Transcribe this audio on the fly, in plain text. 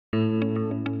So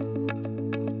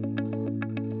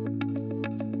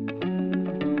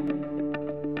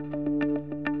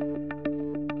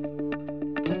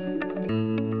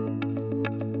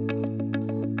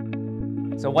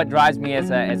what drives me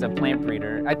as a plant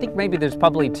breeder? I think maybe there's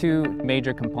probably two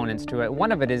major components to it.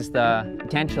 One of it is the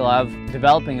potential of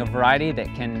developing a variety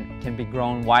that can be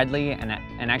grown widely and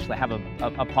actually have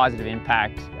a positive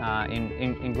impact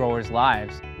in growers'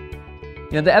 lives.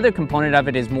 You know, the other component of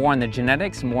it is more on the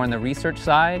genetics, more on the research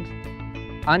side.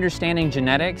 Understanding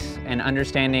genetics and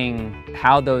understanding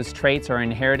how those traits are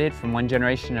inherited from one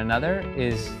generation to another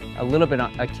is a little bit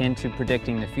akin to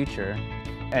predicting the future.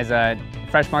 As a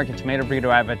fresh market tomato breeder,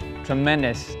 I have a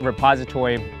tremendous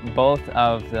repository both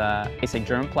of the basic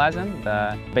germplasm,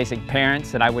 the basic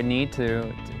parents that I would need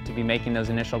to be making those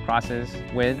initial crosses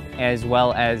with, as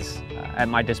well as at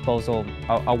my disposal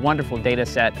a wonderful data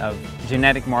set of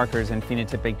genetic markers and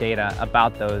phenotypic data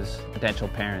about those potential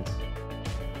parents.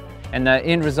 And the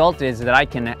end result is that I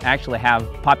can actually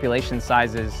have population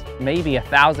sizes maybe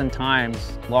 1,000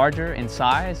 times larger in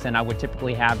size than I would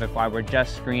typically have if I were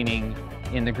just screening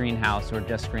in the greenhouse or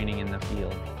just screening in the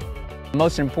field. The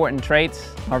most important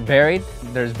traits are varied.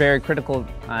 There's very critical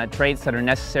traits that are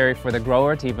necessary for the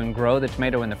grower to even grow the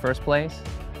tomato in the first place.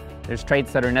 There's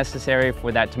traits that are necessary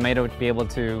for that tomato to be able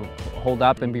to hold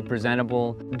up and be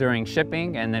presentable during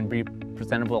shipping and then be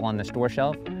presentable on the store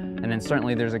shelf. And then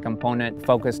certainly there's a component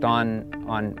focused on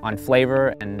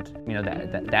flavor and, you know,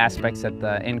 the aspects that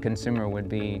the end consumer would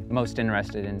be most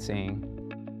interested in seeing.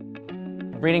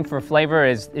 Breeding for flavor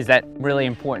is that really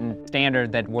important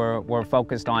standard that we're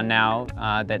focused on now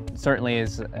that certainly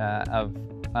is of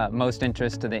most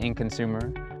interest to the end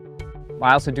consumer.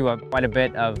 I also do quite a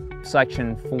bit of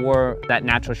selection for that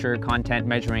natural sugar content,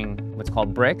 measuring what's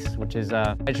called Brix, which is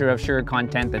a measure of sugar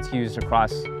content that's used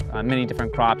across many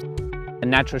different crops. The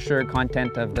natural sugar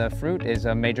content of the fruit is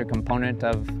a major component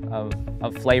of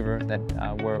flavor that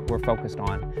we're focused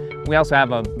on. We also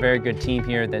have a very good team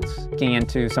here that's looking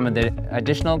into some of the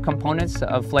additional components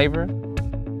of flavor,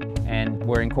 and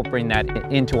we're incorporating that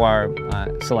into our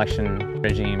selection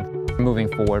regime moving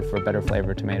forward for better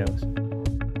flavor tomatoes.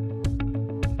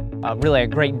 Really a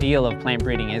great deal of plant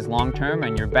breeding is long-term,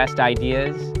 and your best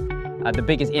ideas, the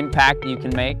biggest impact you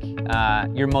can make,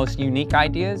 your most unique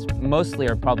ideas mostly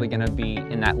are probably going to be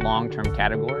in that long-term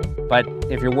category. But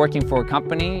if you're working for a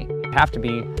company, you have to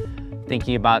be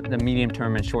thinking about the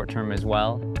medium-term and short-term as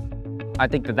well. I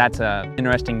think that that's an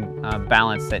interesting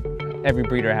balance that every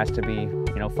breeder has to be,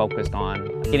 focused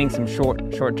on. Getting some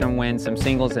short-term wins, some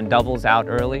singles and doubles out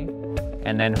early,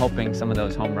 and then hoping some of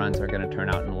those home runs are going to turn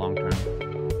out in the long term.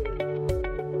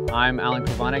 I'm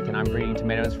Krivanek, and I'm breeding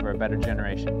tomatoes for a better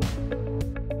generation.